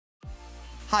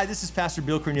Hi, this is Pastor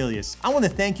Bil Cornelius. I want to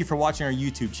thank you for watching our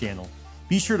YouTube channel.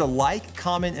 Be sure to like,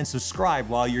 comment, and subscribe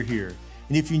while you're here.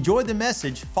 And if you enjoyed the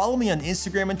message, follow me on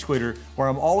Instagram and Twitter, where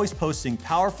I'm always posting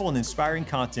powerful and inspiring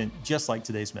content just like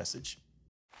today's message.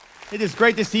 It is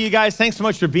great to see you guys. Thanks so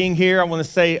much for being here. I want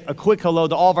to say a quick hello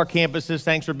to all of our campuses.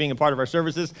 Thanks for being a part of our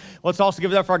services. Let's also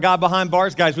give it up for our God behind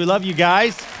bars. Guys, we love you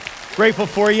guys. Grateful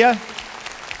for you.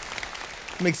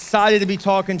 I'm excited to be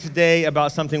talking today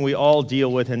about something we all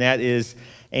deal with, and that is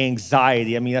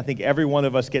anxiety. I mean, I think every one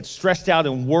of us gets stressed out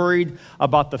and worried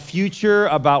about the future,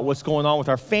 about what's going on with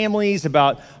our families,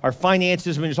 about our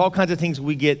finances. I mean, there's all kinds of things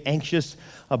we get anxious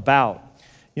about.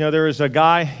 You know, there was a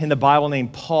guy in the Bible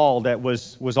named Paul that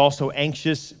was also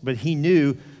anxious, but he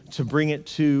knew to bring it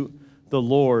to the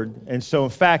Lord. And so, in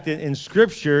fact, in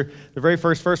Scripture, the very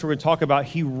first verse we're going to talk about,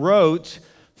 he wrote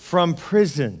from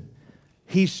prison.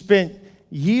 He spent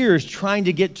years trying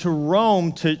to get to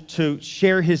Rome to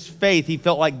share his faith. He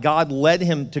felt like God led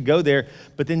him to go there,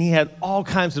 but then he had all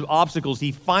kinds of obstacles.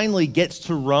 He finally gets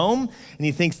to Rome, and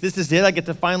he thinks, this is it. I get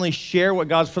to finally share what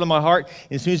God's put on my heart.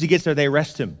 And as soon as he gets there, they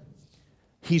arrest him.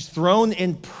 He's thrown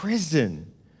in prison.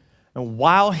 And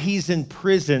while he's in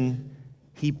prison,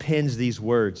 he pens these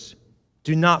words: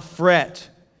 do not fret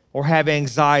or have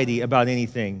anxiety about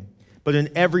anything, but in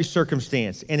every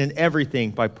circumstance and in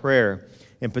everything by prayer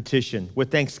and petition, with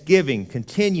thanksgiving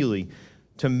continually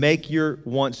to make your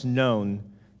wants known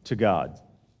to God.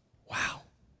 Wow.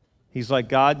 He's like,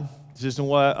 God, this isn't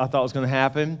what I thought was going to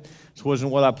happen. This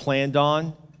wasn't what I planned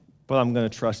on, but I'm going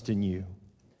to trust in you.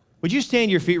 Would you stand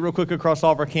to your feet real quick across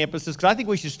all of our campuses? Because I think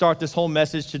we should start this whole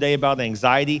message today about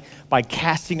anxiety by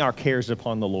casting our cares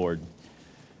upon the Lord.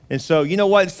 And so, you know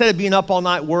what? Instead of being up all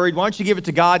night worried, why don't you give it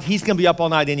to God? He's going to be up all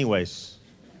night anyways.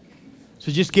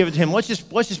 So just give it to him. Let's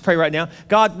just pray right now.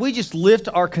 God, we just lift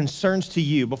our concerns to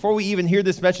you. Before we even hear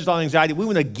this message on anxiety, we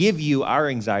want to give you our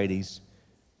anxieties.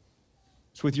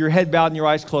 So with your head bowed and your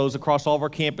eyes closed across all of our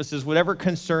campuses, whatever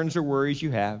concerns or worries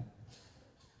you have,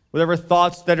 whatever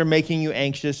thoughts that are making you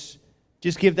anxious,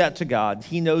 just give that to God.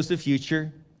 He knows the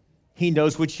future. He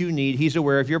knows what you need. He's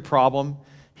aware of your problem.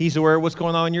 He's aware of what's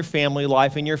going on in your family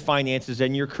life, in your finances,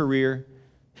 and your career.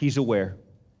 He's aware.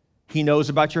 He knows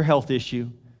about your health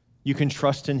issue. You can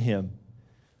trust in him.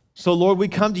 So, Lord, we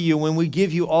come to you. When we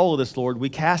give you all of this, Lord, we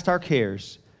cast our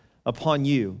cares upon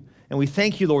you. And we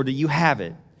thank you, Lord, that you have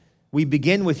it. We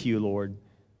begin with you, Lord.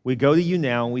 We go to you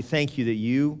now, and we thank you that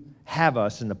you have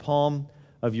us in the palm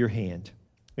of your hand.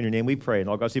 In your name we pray. And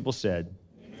all God's people said,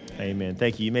 amen. Amen.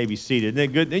 Thank you. You may be seated.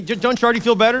 Isn't it good? Don't you already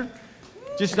feel better?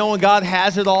 Just knowing God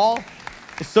has it all.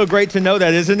 It's so great to know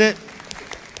that, isn't it?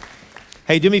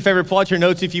 Hey, do me a favor, pull out your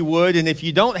notes if you would. And if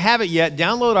you don't have it yet,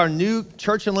 download our new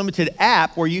Church Unlimited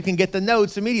app where you can get the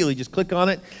notes immediately. Just click on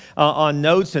it on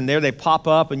notes, and there they pop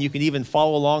up, and you can even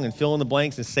follow along and fill in the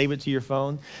blanks and save it to your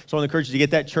phone. So I want to encourage you to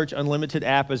get that Church Unlimited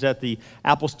app. Is at the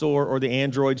Apple Store or the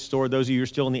Android Store. Those of you who are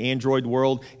still in the Android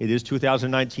world, it is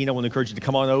 2019. I want to encourage you to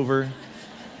come on over.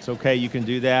 It's okay, you can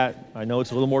do that. I know it's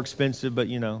a little more expensive, but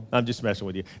you know, I'm just messing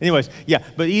with you. Anyways, yeah,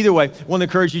 but either way, I want to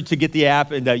encourage you to get the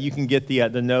app, and you can get the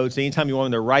notes. Anytime you want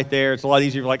them, they're right there. It's a lot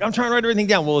easier. You're like, I'm trying to write everything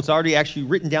down. Well, it's already actually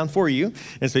written down for you,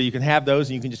 and so you can have those,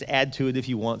 and you can just add to it if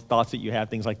you want, thoughts that you have,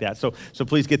 things like that. So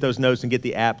please get those notes and get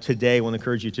the app today. I want to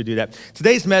encourage you to do that.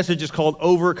 Today's message is called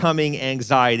Overcoming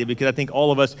Anxiety, because I think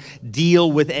all of us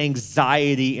deal with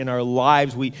anxiety in our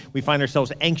lives. We find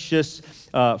ourselves anxious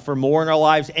for more in our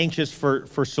lives, anxious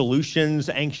for solutions,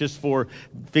 anxious for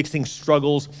fixing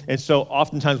struggles. And so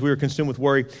oftentimes we are consumed with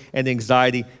worry and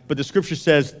anxiety. But the scripture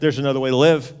says there's another way to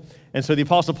live. And so the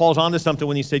Apostle Paul's onto something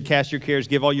when he said, cast your cares,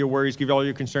 give all your worries, give all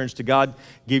your concerns to God,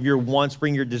 give your wants,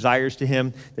 bring your desires to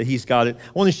him, that he's got it.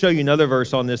 I want to show you another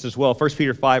verse on this as well. 1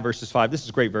 Peter 5, verses 5. This is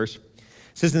a great verse. It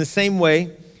says, in the same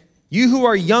way, you who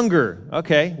are younger,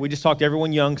 okay, we just talked to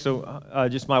everyone young, so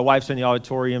just my wife's in the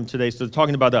auditorium today, so they're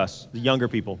talking about us, the younger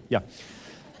people, yeah.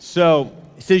 So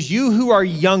it says, you who are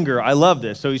younger, I love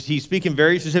this. So he's speaking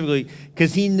very specifically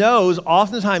because he knows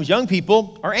oftentimes young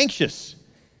people are anxious.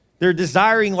 They're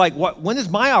desiring like, when is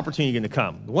my opportunity going to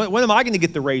come? When am I going to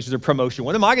get the raise or the promotion?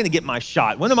 When am I going to get my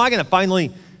shot? When am I going to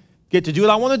finally get to do what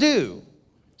I want to do?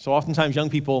 So oftentimes young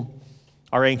people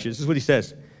are anxious. This is what he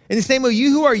says. In the same way,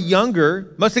 you who are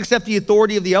younger must accept the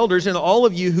authority of the elders, and all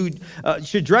of you who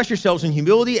should dress yourselves in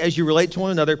humility as you relate to one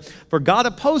another. For God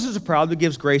opposes the proud, but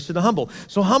gives grace to the humble.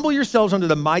 So humble yourselves under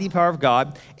the mighty power of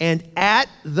God, and at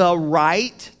the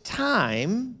right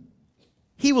time,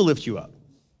 he will lift you up.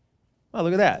 Oh,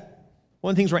 look at that.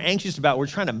 One of the things we're anxious about, we're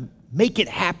trying to make it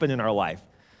happen in our life.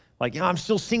 Like, I'm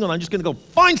still single, and I'm just going to go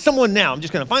find someone now. I'm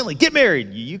just going to finally get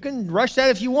married. You can rush that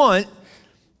if you want,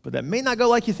 but that may not go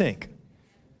like you think.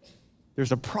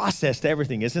 There's a process to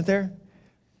everything, isn't there?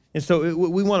 And so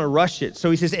we want to rush it.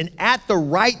 So he says, and at the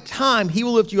right time, he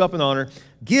will lift you up in honor.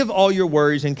 Give all your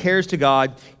worries and cares to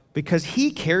God because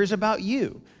he cares about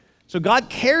you. So God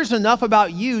cares enough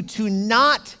about you to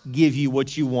not give you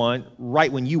what you want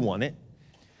right when you want it,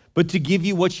 but to give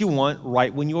you what you want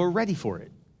right when you're ready for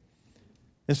it.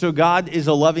 And so God is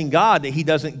a loving God that he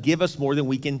doesn't give us more than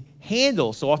we can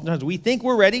handle. So oftentimes we think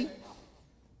we're ready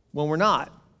when we're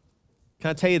not.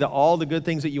 Can I tell you that all the good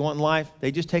things that you want in life,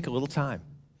 they just take a little time.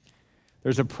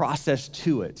 There's a process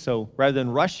to it. So rather than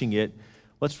rushing it,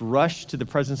 let's rush to the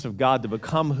presence of God to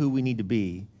become who we need to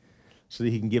be so that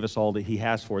he can give us all that he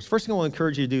has for us. First thing I want to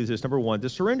encourage you to do is this. Number one, to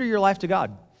surrender your life to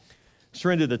God.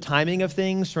 Surrender the timing of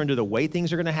things, surrender the way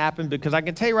things are going to happen, because I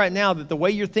can tell you right now that the way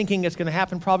you're thinking it's going to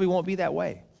happen probably won't be that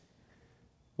way.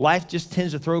 Life just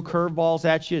tends to throw curveballs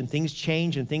at you, and things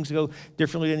change, and things go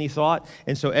differently than you thought.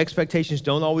 And so expectations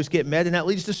don't always get met, and that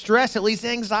leads to stress, it leads to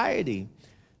anxiety.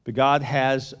 But God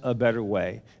has a better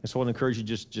way. And so I want to encourage you,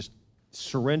 just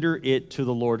surrender it to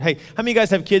the Lord. Hey, how many of you guys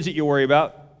have kids that you worry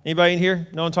about? Anybody in here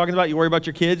know what I'm talking about? You worry about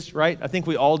your kids, right? I think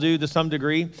we all do to some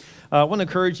degree. I want to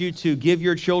encourage you to give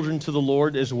your children to the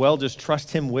Lord as well. Just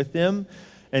trust him with them.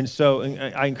 And so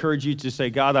I encourage you to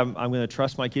say, God, I'm going to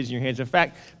trust my kids in your hands. In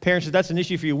fact, parents, if that's an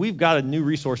issue for you, we've got a new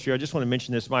resource for you. I just want to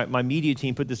mention this. My media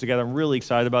team put this together. I'm really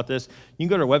excited about this. You can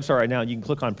go to our website right now, and you can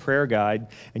click on Prayer Guide,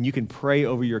 and you can pray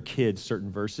over your kids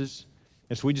certain verses.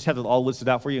 And so we just have it all listed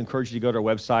out for you. I encourage you to go to our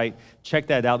website, check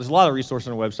that out. There's a lot of resources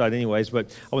on our website anyways, but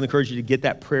I want to encourage you to get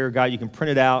that prayer guide. You can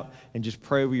print it out and just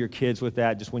pray over your kids with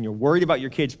that. Just when you're worried about your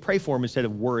kids, pray for them instead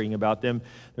of worrying about them.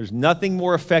 There's nothing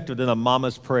more effective than a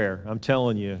mama's prayer. I'm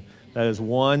telling you. That is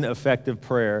one effective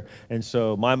prayer. And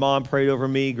so my mom prayed over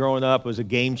me growing up. It was a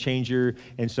game changer.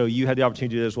 And so you had the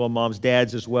opportunity to do that as well, moms,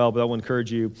 dads as well. But I want to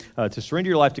encourage you to surrender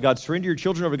your life to God. Surrender your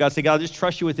children over to God. Say, God, I just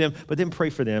trust you with them, but then pray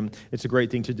for them. It's a great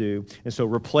thing to do. And so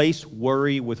replace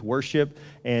worry with worship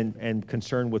and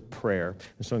concern with prayer.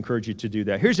 And so I encourage you to do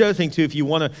that. Here's the other thing, too. If you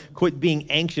want to quit being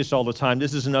anxious all the time,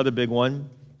 this is another big one.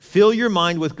 Fill your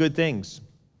mind with good things.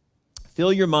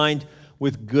 Fill your mind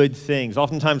with good things.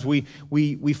 Oftentimes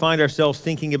we find ourselves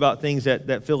thinking about things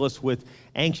that fill us with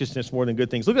anxiousness more than good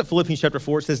things. Look at Philippians chapter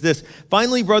 4. It says this,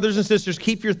 finally, brothers and sisters,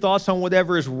 keep your thoughts on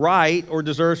whatever is right or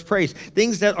deserves praise.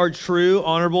 Things that are true,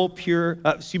 honorable,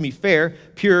 fair,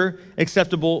 pure,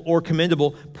 acceptable, or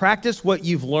commendable. Practice what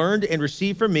you've learned and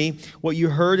received from me, what you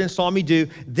heard and saw me do.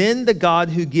 Then the God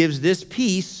who gives this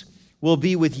peace will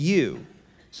be with you.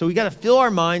 So we got to fill our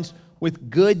minds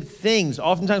with good things.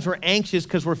 Oftentimes we're anxious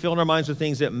because we're filling our minds with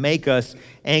things that make us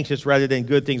anxious rather than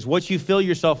good things. What you fill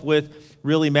yourself with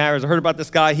really matters. I heard about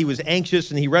this guy, he was anxious,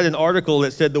 and he read an article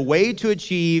that said the way to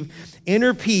achieve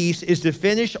inner peace is to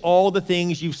finish all the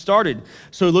things you've started.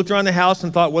 So he looked around the house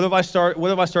and thought, what have I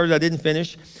started I didn't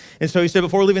finish? And so he said,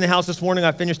 before leaving the house this morning,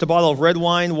 I finished a bottle of red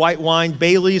wine, white wine,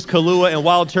 Bailey's, Kahlua, and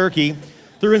wild turkey,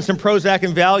 threw in some Prozac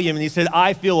and Valium, and he said,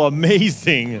 I feel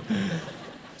amazing.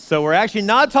 So we're actually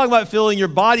not talking about filling your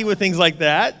body with things like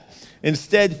that.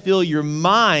 Instead, fill your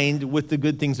mind with the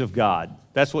good things of God.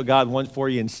 That's what God wants for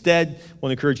you. Instead, I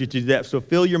want to encourage you to do that. So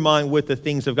fill your mind with the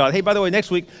things of God. Hey, by the way,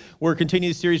 next week, we're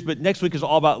continuing the series, but next week is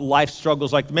all about life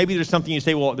struggles. Like maybe there's something you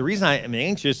say, well, the reason I am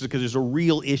anxious is because there's a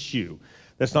real issue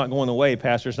that's not going away,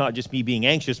 Pastor. It's not just me being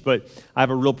anxious, but I have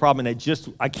a real problem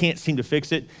and I can't seem to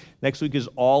fix it. Next week is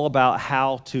all about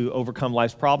how to overcome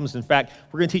life's problems. In fact,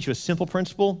 we're going to teach you a simple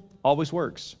principle, always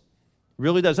works.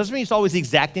 Really does. Doesn't mean it's always the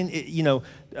exact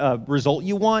result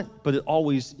you want, but it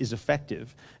always is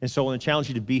effective. And so I want to challenge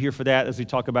you to be here for that as we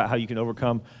talk about how you can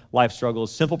overcome life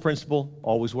struggles. Simple principle,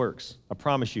 always works. I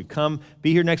promise you. Come,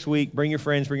 be here next week. Bring your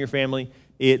friends, bring your family.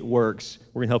 It works.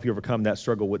 We're going to help you overcome that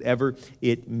struggle, whatever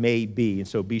it may be. And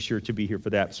so be sure to be here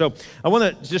for that. So I want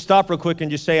to just stop real quick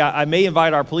and just say I may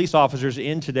invite our police officers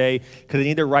in today because they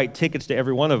need to write tickets to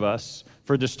every one of us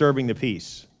for disturbing the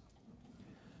peace.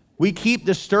 We keep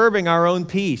disturbing our own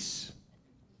peace.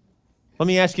 Let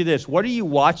me ask you this. What are you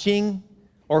watching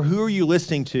or who are you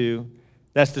listening to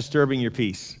that's disturbing your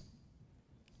peace?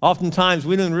 Oftentimes,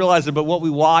 we don't even realize it, but what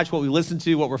we watch, what we listen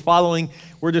to, what we're following,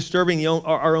 we're disturbing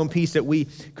our own peace that we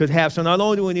could have. So not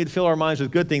only do we need to fill our minds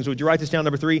with good things, would you write this down,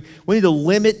 number 3? We need to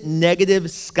limit negative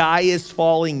sky is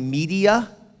falling media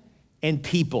and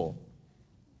people.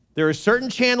 There are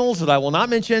certain channels that I will not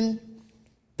mention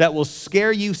that will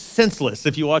scare you senseless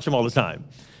if you watch them all the time.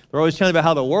 They're always telling about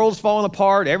how the world's falling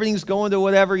apart, everything's going to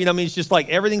whatever, it's just like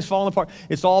everything's falling apart.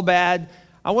 It's all bad.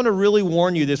 I want to really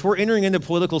warn you this. We're entering into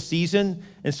political season,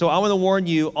 and so I want to warn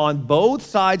you on both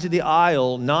sides of the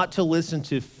aisle not to listen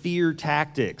to fear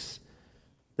tactics.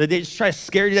 That they just try to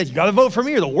scare you that you got to vote for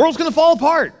me or the world's going to fall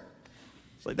apart.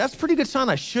 It's like, that's a pretty good sign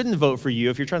I shouldn't vote for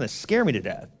you if you're trying to scare me to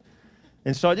death.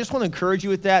 And so I just want to encourage you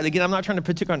with that. Again, I'm not trying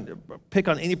to pick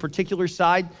on any particular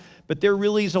side, but there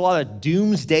really is a lot of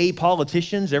doomsday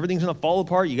politicians. Everything's going to fall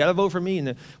apart. You got to vote for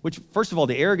me. Which, first of all,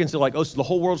 the arrogance of like, oh, so the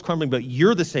whole world's crumbling, but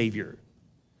you're the Savior.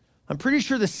 I'm pretty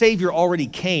sure the Savior already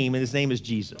came, and his name is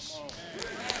Jesus.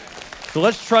 So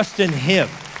let's trust in him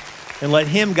and let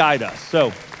him guide us.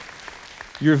 So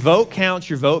your vote counts,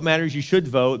 your vote matters, you should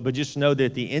vote, but just know that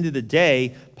at the end of the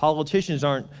day, politicians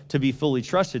aren't to be fully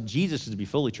trusted. Jesus is to be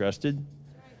fully trusted.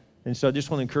 And so I just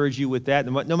want to encourage you with that.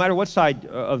 No matter what side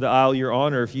of the aisle you're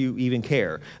on or if you even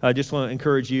care, I just want to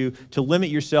encourage you to limit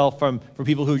yourself from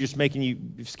people who are just making you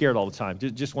scared all the time.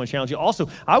 Just want to challenge you. Also,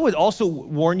 I would also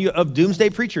warn you of doomsday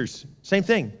preachers. Same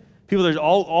thing. People that are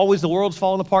always the world's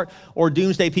falling apart, or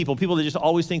doomsday people that just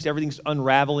always thinks everything's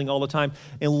unraveling all the time.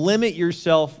 And limit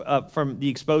yourself from the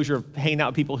exposure of hanging out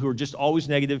with people who are just always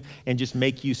negative and just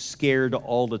make you scared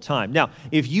all the time. Now,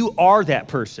 if you are that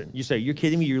person, you say, you're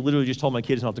kidding me? You literally just told my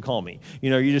kids not to call me.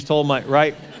 You just told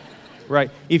right?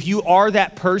 If you are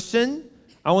that person,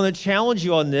 I want to challenge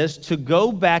you on this to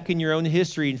go back in your own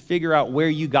history and figure out where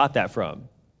you got that from.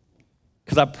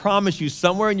 Because I promise you,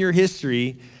 somewhere in your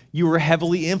history, you were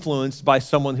heavily influenced by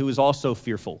someone who was also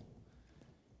fearful.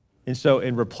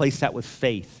 And replace that with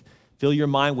faith. Fill your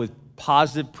mind with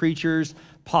positive preachers,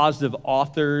 positive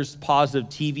authors, positive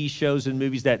TV shows and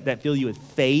movies that fill you with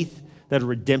faith, that are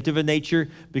redemptive in nature,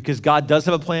 because God does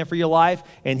have a plan for your life,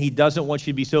 and he doesn't want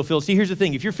you to be so filled. See, here's the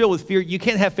thing. If you're filled with fear, you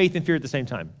can't have faith and fear at the same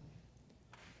time.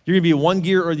 You're going to be one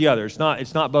gear or the other. It's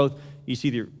not both. You're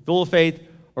either full of faith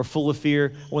or full of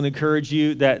fear. I want to encourage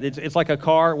you that it's like a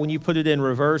car. When you put it in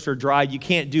reverse or drive, you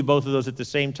can't do both of those at the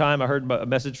same time. I heard a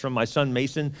message from my son,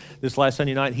 Mason, this last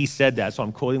Sunday night. He said that, so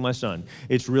I'm quoting my son.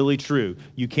 It's really true.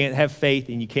 You can't have faith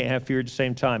and you can't have fear at the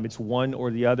same time. It's one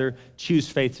or the other. Choose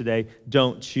faith today.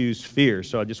 Don't choose fear.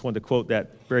 So I just wanted to quote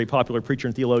that very popular preacher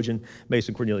and theologian,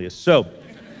 Mason Cornelius. So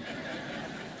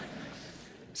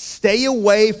stay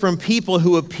away from people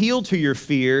who appeal to your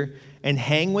fear and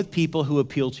hang with people who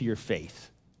appeal to your faith.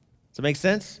 Does that make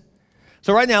sense?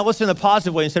 So right now, listen in a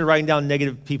positive way instead of writing down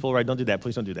negative people. Right? Don't do that.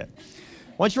 Please don't do that.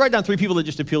 Why don't you write down 3 people that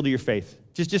just appeal to your faith?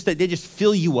 Just that they just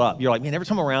fill you up. You're like, man, every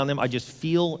time I'm around them, I just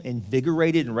feel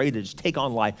invigorated and ready to just take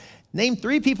on life. Name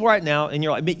 3 people right now, and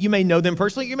you're like, you may know them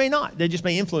personally, you may not. They just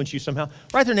may influence you somehow.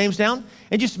 Write their names down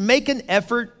and just make an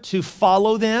effort to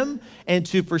follow them and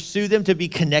to pursue them, to be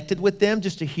connected with them,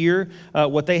 just to hear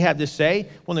what they have to say. I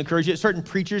want to encourage you. Certain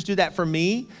preachers do that for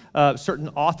me, certain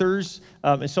authors.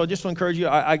 And so I just want to encourage you.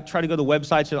 I try to go to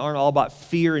websites that aren't all about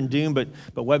fear and doom, but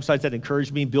websites that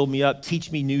encourage me, build me up,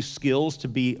 teach me new skills to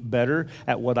be better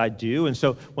at what I do. And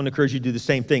so I want to encourage you to do the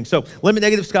same thing. So limit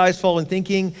negative skies falling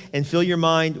thinking and fill your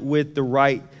mind with the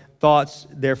right thoughts,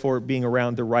 therefore being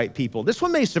around the right people. This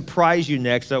one may surprise you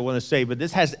next, I want to say, but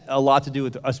this has a lot to do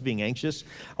with us being anxious.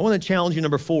 I want to challenge you,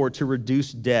 number 4, to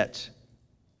reduce debt.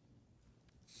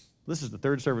 This is the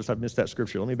 3rd service I've missed that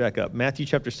scripture. Let me back up. Matthew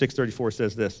chapter 6:34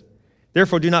 says this.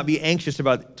 Therefore, do not be anxious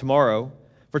about tomorrow,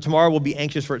 for tomorrow will be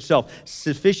anxious for itself.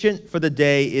 Sufficient for the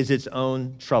day is its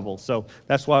own trouble. So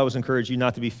that's why I was encouraging you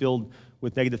not to be filled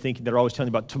with negative thinking. They're always telling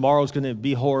you about tomorrow's going to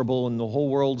be horrible and the whole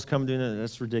world's coming to an end.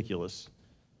 That's ridiculous.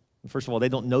 First of all, they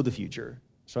don't know the future.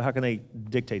 So how can they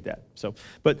dictate that?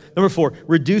 But number 4,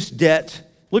 reduce debt.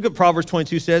 Look at Proverbs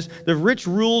 22 says, the rich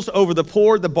rules over the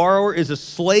poor, the borrower is a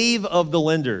slave of the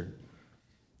lender.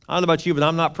 I don't know about you, but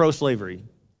I'm not pro-slavery.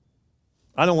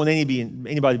 I don't want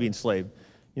anybody to be enslaved.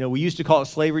 We used to call it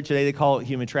slavery. Today they call it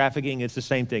human trafficking. It's the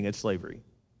same thing. It's slavery.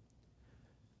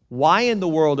 Why in the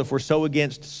world, if we're so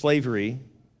against slavery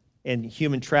and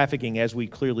human trafficking, as we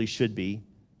clearly should be,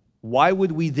 why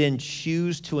would we then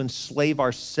choose to enslave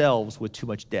ourselves with too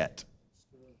much debt?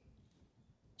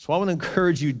 So I want to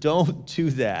encourage you, don't do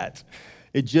that.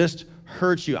 It just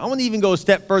hurts you. I want to even go a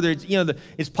step further.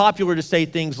 It's popular to say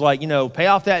things like, pay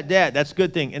off that debt. That's a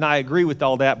good thing. And I agree with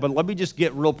all that. But let me just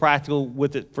get real practical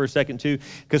with it for a second too,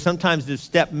 because sometimes this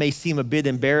step may seem a bit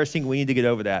embarrassing. We need to get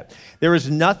over that. There is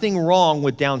nothing wrong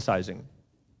with downsizing.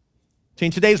 See,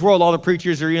 in today's world, all the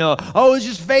preachers are, it's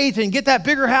just faith and get that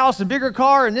bigger house and bigger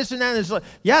car and this and that. And it's like,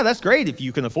 yeah, that's great if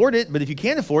you can afford it. But if you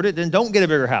can't afford it, then don't get a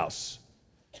bigger house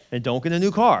and don't get a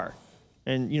new car.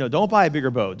 And, don't buy a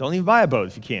bigger boat. Don't even buy a boat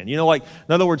if you can. In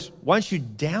other words, why don't you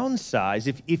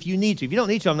downsize if you need to? If you don't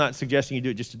need to, I'm not suggesting you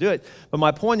do it just to do it. But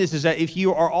my point is that if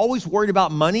you are always worried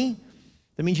about money,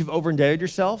 that means you've over-indebted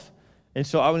yourself. And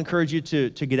so I would encourage you to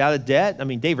get out of debt. I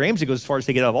mean, Dave Ramsey goes as far as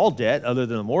to get out of all debt other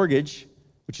than a mortgage,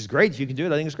 which is great. If you can do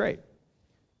it, I think it's great.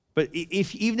 But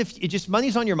even if it just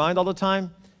money's on your mind all the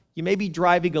time, you may be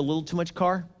driving a little too much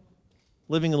car,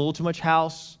 living in a little too much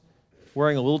house,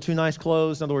 wearing a little too nice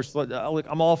clothes. In other words, look,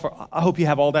 I'm all for, I hope you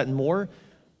have all that and more.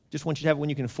 Just want you to have it when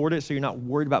you can afford it so you're not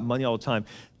worried about money all the time.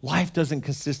 Life doesn't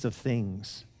consist of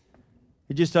things.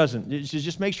 It just doesn't.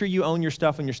 Just make sure you own your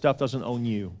stuff and your stuff doesn't own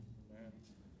you.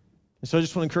 And so I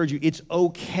just want to encourage you, it's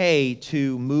okay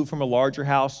to move from a larger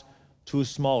house to a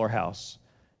smaller house.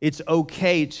 It's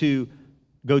okay to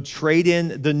go trade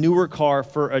in the newer car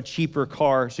for a cheaper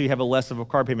car so you have a less of a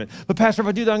car payment. But Pastor, if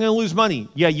I do that, I'm going to lose money.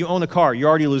 Yeah, you own a car. You're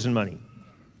already losing money.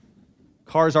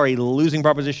 Cars are a losing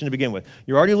proposition to begin with.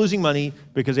 You're already losing money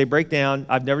because they break down.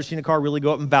 I've never seen a car really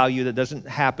go up in value. That doesn't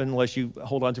happen unless you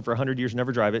hold on to it for 100 years and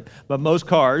never drive it. But most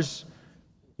cars,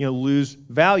 lose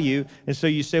value. And so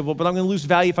you say, well, but I'm going to lose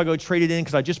value if I go trade it in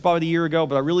because I just bought it a year ago,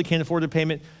 but I really can't afford the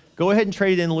payment. Go ahead and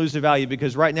trade it in and lose the value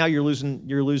because right now you're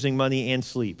losing money and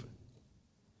sleep.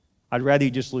 I'd rather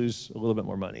you just lose a little bit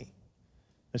more money.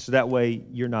 And so that way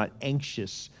you're not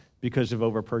anxious because of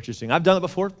over-purchasing. I've done it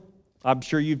before. I'm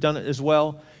sure you've done it as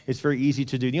well. It's very easy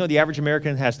to do. The average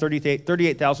American has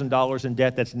 $38,000 in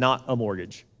debt that's not a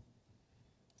mortgage.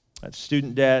 That's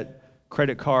student debt,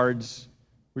 credit cards.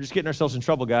 We're just getting ourselves in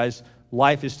trouble, guys.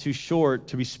 Life is too short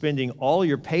to be spending all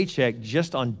your paycheck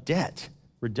just on debt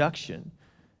reduction.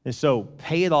 And so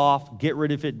pay it off, get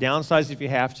rid of it, downsize if you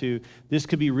have to. This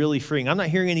could be really freeing. I'm not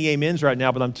hearing any amens right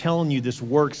now, but I'm telling you this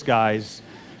works, guys.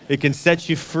 It can set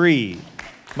you free.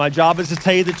 My job is to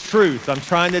tell you the truth. I'm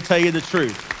trying to tell you the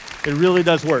truth. It really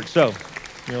does work. So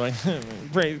you're like,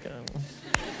 praise God.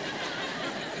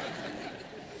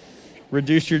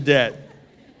 Reduce your debt.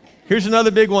 Here's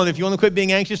another big one. If you want to quit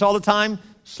being anxious all the time,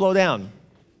 slow down.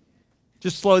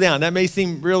 Just slow down. That may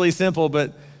seem really simple,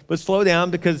 but slow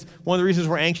down because one of the reasons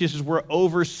we're anxious is we're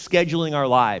over-scheduling our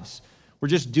lives. We're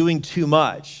just doing too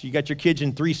much. You got your kids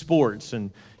in 3 sports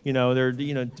and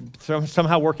they're,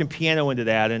 somehow working piano into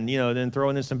that and, then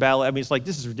throwing in some ballet. I mean, it's like,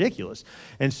 this is ridiculous.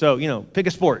 And so, pick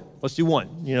a sport. Let's do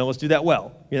one. Let's do that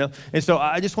well, And so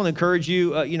I just want to encourage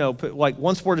you, put like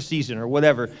one sport a season or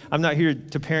whatever. I'm not here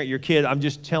to parent your kid. I'm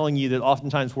just telling you that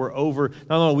oftentimes we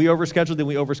overschedule, then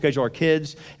we overschedule our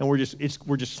kids, and we're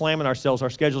just slamming our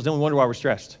schedules. Then we wonder why we're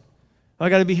stressed. I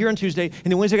got to be here on Tuesday,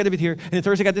 and then Wednesday I got to be here, and then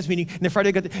Thursday I got this meeting, and then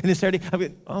Friday and then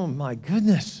Saturday. Oh my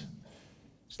goodness.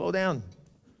 Slow down.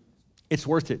 It's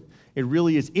worth it. It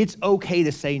really is. It's okay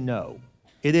to say no.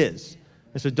 It is.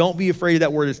 And so don't be afraid of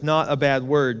that word. It's not a bad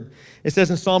word. It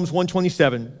says in Psalms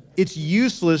 127, it's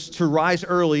useless to rise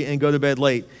early and go to bed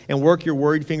late and work your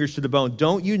worried fingers to the bone.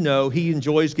 Don't you know he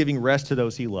enjoys giving rest to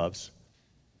those he loves?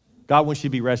 God wants you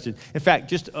to be rested. In fact,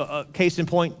 just a case in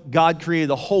point, God created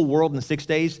the whole world in 6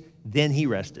 days, then he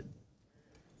rested.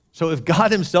 So if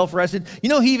God himself rested, he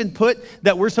even put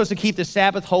that we're supposed to keep the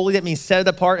Sabbath holy. That means set it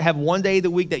apart, have one day of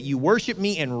the week that you worship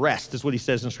me and rest, is what he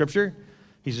says in Scripture.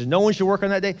 He says, no one should work on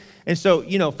that day. And so,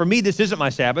 for me, this isn't my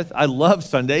Sabbath. I love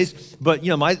Sundays, but,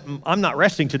 I'm not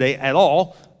resting today at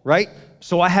all, right?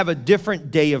 So I have a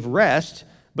different day of rest,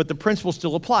 but the principle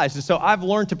still applies. And so I've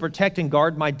learned to protect and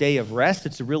guard my day of rest.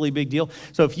 It's a really big deal.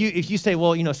 So if you say,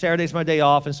 well, Saturday's my day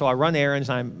off, and so I run errands,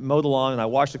 and I mow the lawn, and I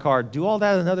wash the car, do all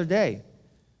that another day.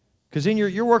 Because then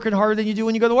you're working harder than you do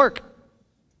when you go to work.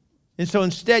 And so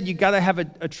instead, you got to have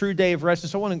a true day of rest. And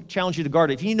so I want to challenge you to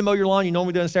guard it. If you need to mow your lawn, you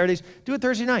normally do it on Saturdays, do it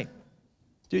Thursday night.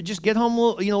 Just get home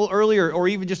a little earlier, or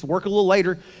even just work a little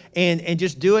later and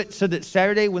just do it so that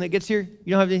Saturday, when it gets here,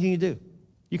 you don't have anything to do.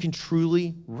 You can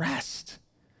truly rest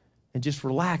and just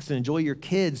relax and enjoy your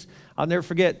kids. I'll never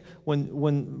forget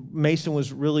when Mason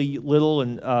was really little,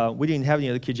 and we didn't have any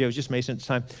other kids yet. It was just Mason at the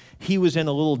time. He was in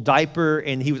a little diaper,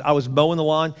 and I was mowing the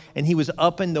lawn, and he was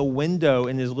up in the window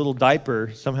in his little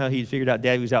diaper. Somehow he figured out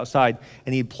Daddy was outside,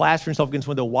 and he'd plastered himself against the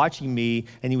window watching me,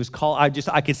 and he was calling.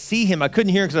 I could see him. I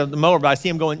couldn't hear him because of the mower, but I see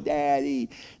him going, Daddy,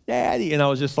 Daddy. And I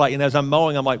was just like, and as I'm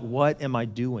mowing, I'm like, what am I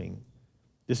doing?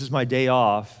 This is my day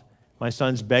off. My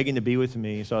son's begging to be with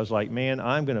me, so I was like, man,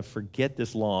 I'm going to forget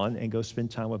this lawn and go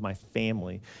spend time with my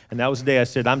family. And that was the day I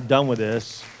said, I'm done with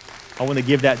this. I want to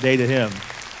give that day to him.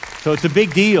 So it's a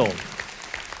big deal.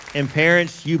 And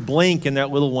parents, you blink and that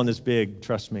little one is big.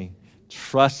 Trust me.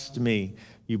 Trust me.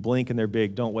 You blink and they're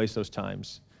big. Don't waste those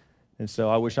times. And so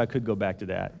I wish I could go back to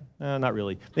that. Not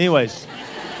really. Anyways.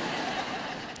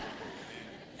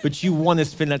 But you want to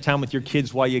spend that time with your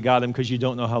kids while you got them because you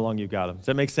don't know how long you've got them. Does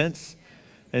that make sense?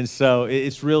 And so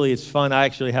it's fun. I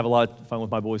actually have a lot of fun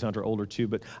with my boys when they're older too.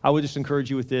 But I would just encourage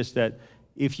you with this, that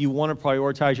if you want to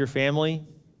prioritize your family,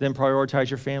 then prioritize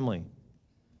your family.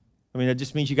 I mean, that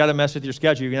just means you got to mess with your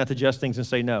schedule. You're going to have to adjust things and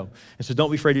say no. And so don't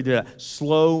be afraid to do that.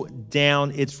 Slow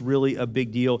down. It's really a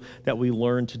big deal that we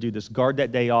learn to do this. Guard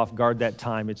that day off. Guard that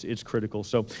time. It's critical.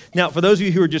 So now, for those of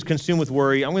you who are just consumed with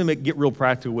worry, I'm going to get real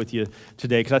practical with you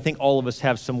today because I think all of us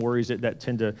have some worries that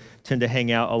tend to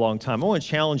hang out a long time. I want to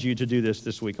challenge you to do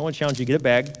this week. I want to challenge you to get a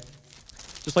bag,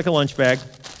 just like a lunch bag.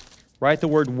 Write the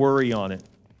word worry on it.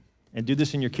 And do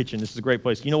this in your kitchen. This is a great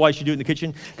place. You know why you should do it in the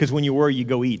kitchen? Because when you worry, you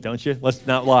go eat, don't you? Let's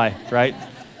not lie, right?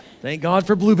 Thank God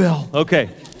for Bluebell. Okay.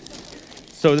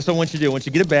 So this is what I want you to do. I want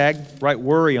you to get a bag, write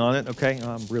worry on it, okay?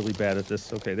 Oh, I'm really bad at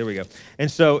this. Okay, there we go.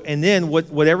 And then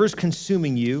whatever's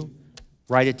consuming you,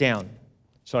 write it down.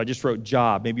 So I just wrote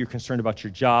job. Maybe you're concerned about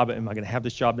your job. Am I going to have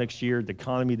this job next year? The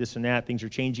economy, this and that. Things are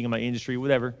changing in my industry,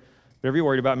 whatever. Whatever you're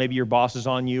worried about, maybe your boss is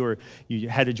on you or you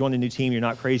had to join a new team, you're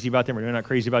not crazy about them or they're not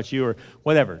crazy about you or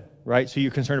whatever, right? So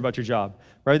you're concerned about your job.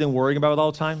 Rather than worrying about it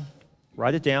all the time,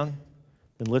 write it down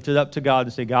and lift it up to God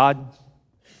and say, God,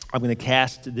 I'm going to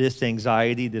cast this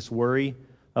anxiety, this worry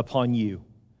upon you.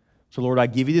 So Lord, I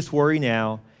give you this worry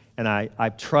now and I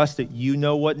trust that you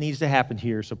know what needs to happen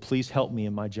here, so please help me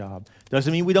in my job.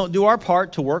 Doesn't mean we don't do our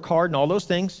part to work hard and all those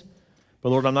things, but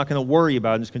Lord, I'm not going to worry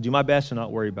about it. I'm just going to do my best to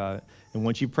not worry about it. And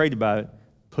once you've prayed about it,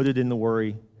 put it in the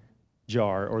worry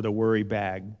jar or the worry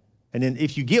bag. And then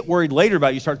if you get worried later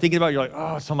about it, you start thinking about it, you're like,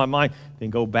 oh, it's on my mind. Then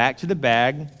go back to the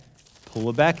bag, pull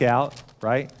it back out,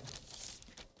 right?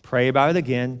 Pray about it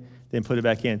again, then put it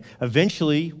back in.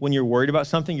 Eventually, when you're worried about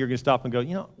something, you're going to stop and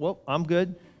go, well, I'm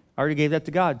good. I already gave that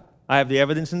to God. I have the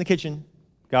evidence in the kitchen.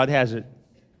 God has it.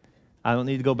 I don't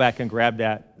need to go back and grab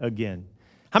that again.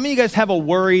 How many of you guys have a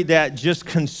worry that just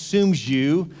consumes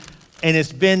you and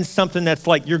it's been something that's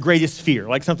like your greatest fear,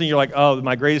 like something you're like, oh,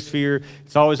 my greatest fear,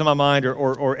 it's always on my mind,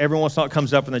 or every once in a while it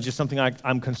comes up and it's just something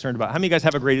I'm concerned about. How many of you guys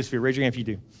have a greatest fear? Raise your hand if you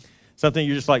do. Something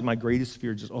you're just like, my greatest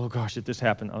fear, just, oh gosh, if this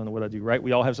happened, I don't know what I'd do, right?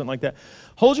 We all have something like that.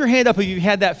 Hold your hand up if you've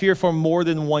had that fear for more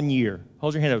than 1 year.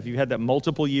 Hold your hand up if you've had that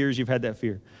multiple years, you've had that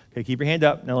fear. Okay, keep your hand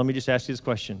up. Now let me just ask you this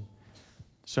question.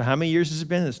 So how many years has it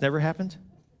been that's never happened?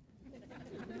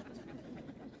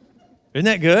 Isn't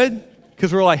that good?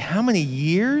 Because we're like, how many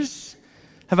years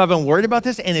have I been worried about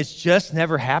this and it's just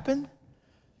never happened?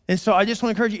 And so I just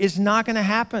want to encourage you, it's not going to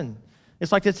happen.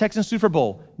 It's like the Texans Super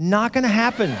Bowl. Not going to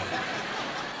happen.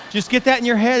 Just get that in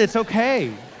your head. It's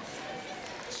okay.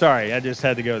 Sorry, I just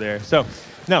had to go there. So,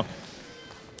 no.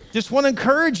 Just want to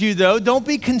encourage you, though, don't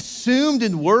be consumed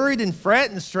and worried and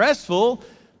fret and stressful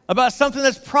about something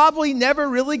that's probably never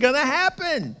really going to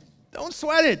happen. Don't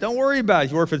sweat it. Don't worry about it.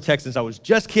 If you work for the Texans, I was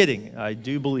just kidding. I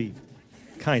do believe.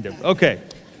 Kind of. Okay.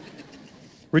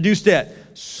 Reduce debt.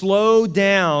 Slow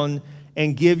down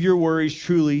and give your worries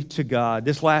truly to God.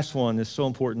 This last one is so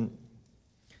important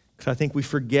because I think we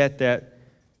forget that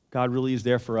God really is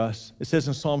there for us. It says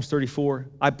in Psalms 34,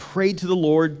 I prayed to the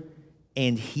Lord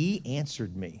and he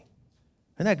answered me.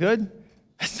 Isn't that good?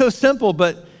 It's so simple,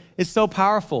 but it's so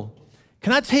powerful.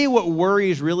 Can I tell you what worry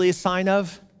is really a sign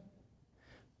of?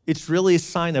 It's really a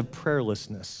sign of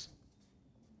prayerlessness.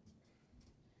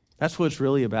 That's what it's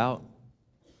really about.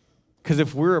 Because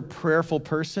if we're a prayerful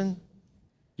person,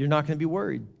 you're not going to be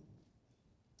worried.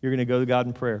 You're going to go to God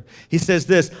in prayer. He says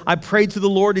this, I prayed to the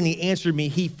Lord and he answered me.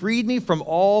 He freed me from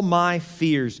all my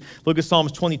fears. Look at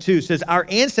Psalms 22. It says, our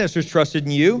ancestors trusted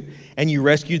in you and you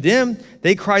rescued them.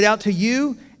 They cried out to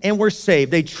you and were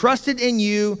saved. They trusted in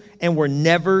you and were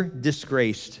never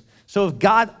disgraced. So if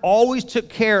God always took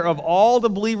care of all the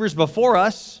believers before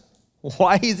us,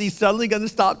 why is he suddenly going to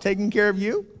stop taking care of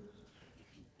you?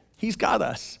 He's got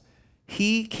us.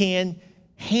 He can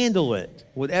handle it,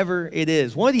 whatever it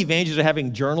is. One of the advantages of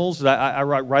having journals that I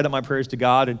write up my prayers to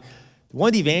God, and one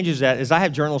of the advantages of that is I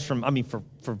have journals from,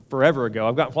 for forever ago.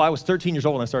 I was 13 years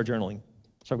old when I started journaling.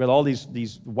 So I've got all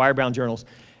these wire-bound journals.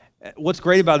 What's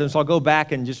great about them is I'll go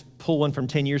back and just pull one from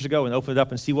 10 years ago and open it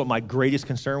up and see what my greatest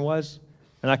concern was.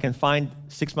 And I can find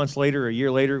 6 months later or a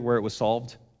year later where it was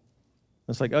solved.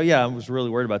 And it's like, oh yeah, I was really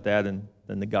worried about that, and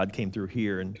then the God came through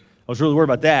here. And I was really worried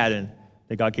about that, and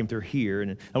then God came through here.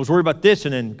 And I was worried about this,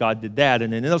 and then God did that.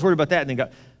 And then I was worried about that, and then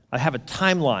God. I have a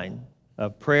timeline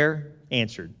of prayer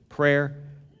answered, prayer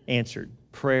answered,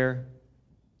 prayer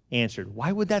answered.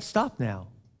 Why would that stop now?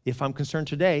 If I'm concerned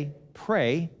today,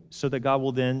 pray so that God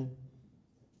will then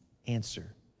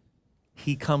answer.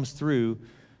 He comes through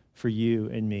for you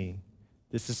and me.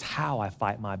 This is how I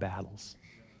fight my battles.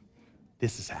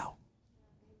 This is how.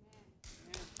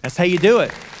 That's how you do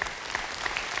it.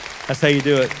 That's how you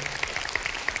do it.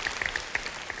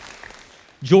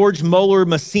 George Moeller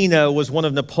Massena was one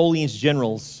of Napoleon's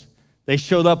generals. They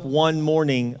showed up one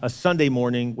morning, a Sunday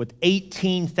morning, with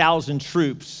 18,000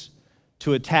 troops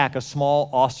to attack a small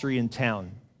Austrian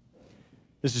town.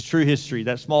 This is true history.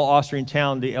 That small Austrian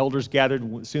town, the elders gathered.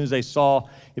 As soon as they saw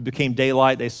it became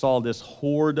daylight, they saw this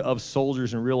horde of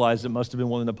soldiers and realized it must have been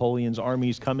one of Napoleon's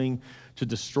armies coming to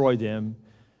destroy them.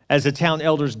 As the town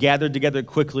elders gathered together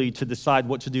quickly to decide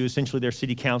what to do, essentially their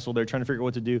city council, they're trying to figure out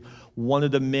what to do. One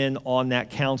of the men on that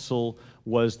council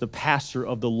was the pastor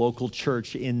of the local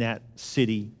church in that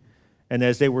city. And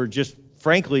as they were just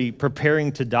frankly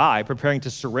preparing to die, preparing to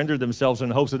surrender themselves in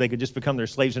hopes that they could just become their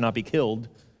slaves and not be killed,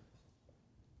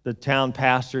 the town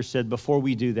pastor said, before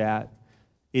we do that,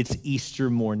 it's Easter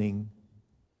morning.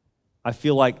 I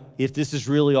feel like if this is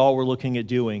really all we're looking at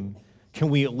doing, can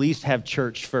we at least have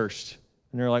church first?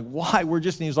 And they're like, why? And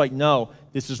he's like, no,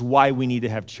 this is why we need to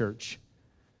have church.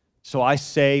 So I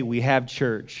say we have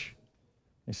church.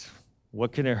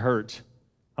 What can it hurt?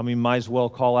 I mean, might as well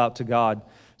call out to God.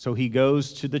 So he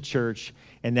goes to the church,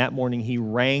 and that morning he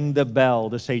rang the bell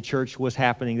to say church was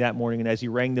happening that morning. And as he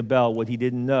rang the bell, what he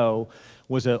didn't know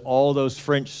was that all those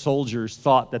French soldiers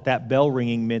thought that that bell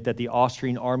ringing meant that the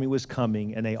Austrian army was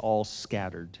coming, and they all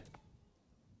scattered.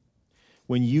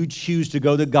 When you choose to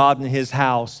go to God in his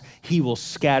house, he will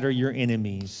scatter your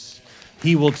enemies.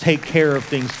 He will take care of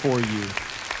things for you.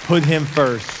 Put him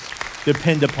first.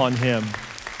 Depend upon him.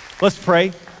 Let's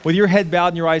pray. With your head bowed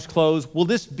and your eyes closed, will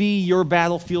this be your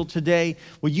battlefield today?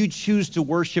 Will you choose to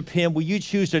worship him? Will you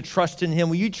choose to trust in him?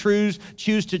 Will you choose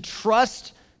to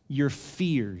trust your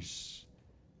fears,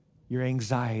 your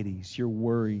anxieties, your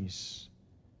worries?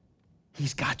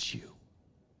 He's got you.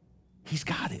 He's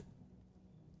got it.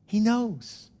 He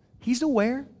knows. He's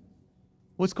aware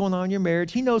what's going on in your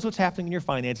marriage. He knows what's happening in your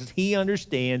finances. He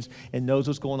understands and knows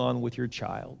what's going on with your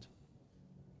child.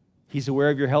 He's aware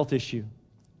of your health issue.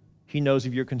 He knows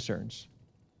of your concerns.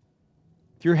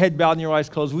 With your head bowed and your eyes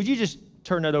closed, would you just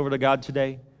turn that over to God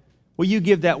today? Will you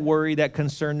give that worry, that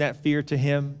concern, that fear to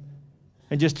him?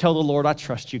 And just tell the Lord, I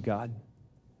trust you, God.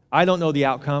 I don't know the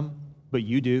outcome, but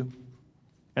you do.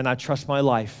 And I trust my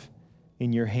life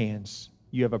in your hands.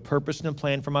 You have a purpose and a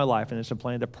plan for my life, and it's a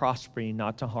plan to prosper me,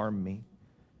 not to harm me.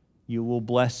 You will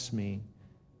bless me.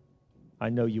 I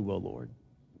know you will, Lord.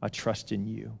 I trust in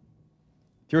you.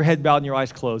 With your head bowed and your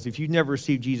eyes closed, if you've never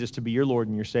received Jesus to be your Lord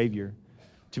and your Savior,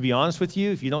 to be honest with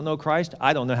you, if you don't know Christ,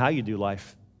 I don't know how you do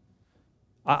life.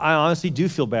 I honestly do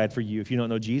feel bad for you if you don't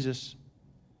know Jesus,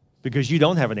 because you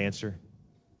don't have an answer,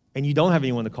 and you don't have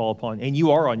anyone to call upon, and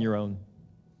you are on your own.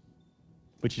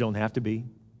 But you don't have to be.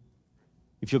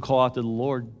 If you'll call out to the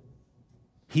Lord,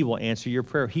 he will answer your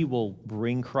prayer. He will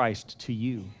bring Christ to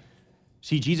you.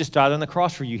 See, Jesus died on the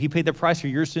cross for you. He paid the price for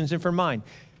your sins and for mine.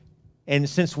 And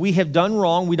since we have done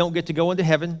wrong, we don't get to go into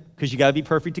heaven because you got to be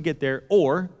perfect to get there.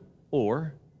 Or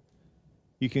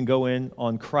you can go in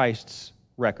on Christ's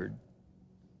record,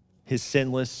 his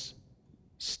sinless,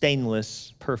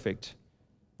 stainless, perfect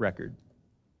record.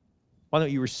 Why don't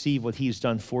you receive what he's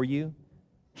done for you?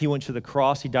 He went to the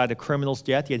cross. He died a criminal's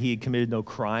death, yet he had committed no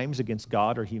crimes against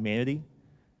God or humanity.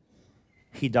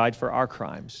 He died for our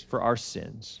crimes, for our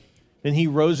sins. Then he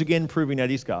rose again, proving that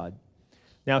he's God.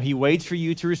 Now he waits for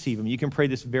you to receive him. You can pray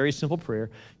this very simple prayer.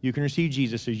 You can receive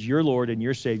Jesus as your Lord and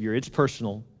your Savior. It's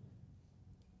personal.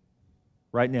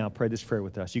 Right now, pray this prayer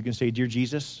with us. You can say, Dear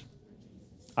Jesus,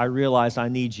 I realize I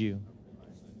need you.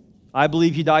 I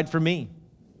believe you died for me.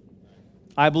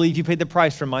 I believe you paid the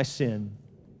price for my sin.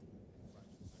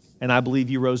 And I believe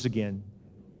you rose again.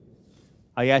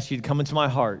 I ask you to come into my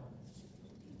heart,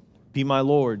 be my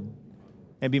Lord,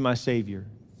 and be my Savior.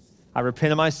 I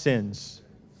repent of my sins.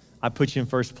 I put you in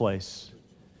first place.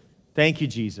 Thank you,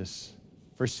 Jesus,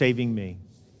 for saving me.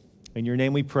 In your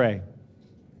name we pray.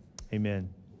 Amen.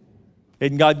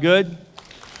 Isn't God good?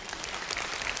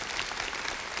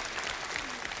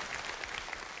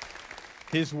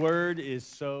 His word is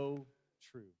so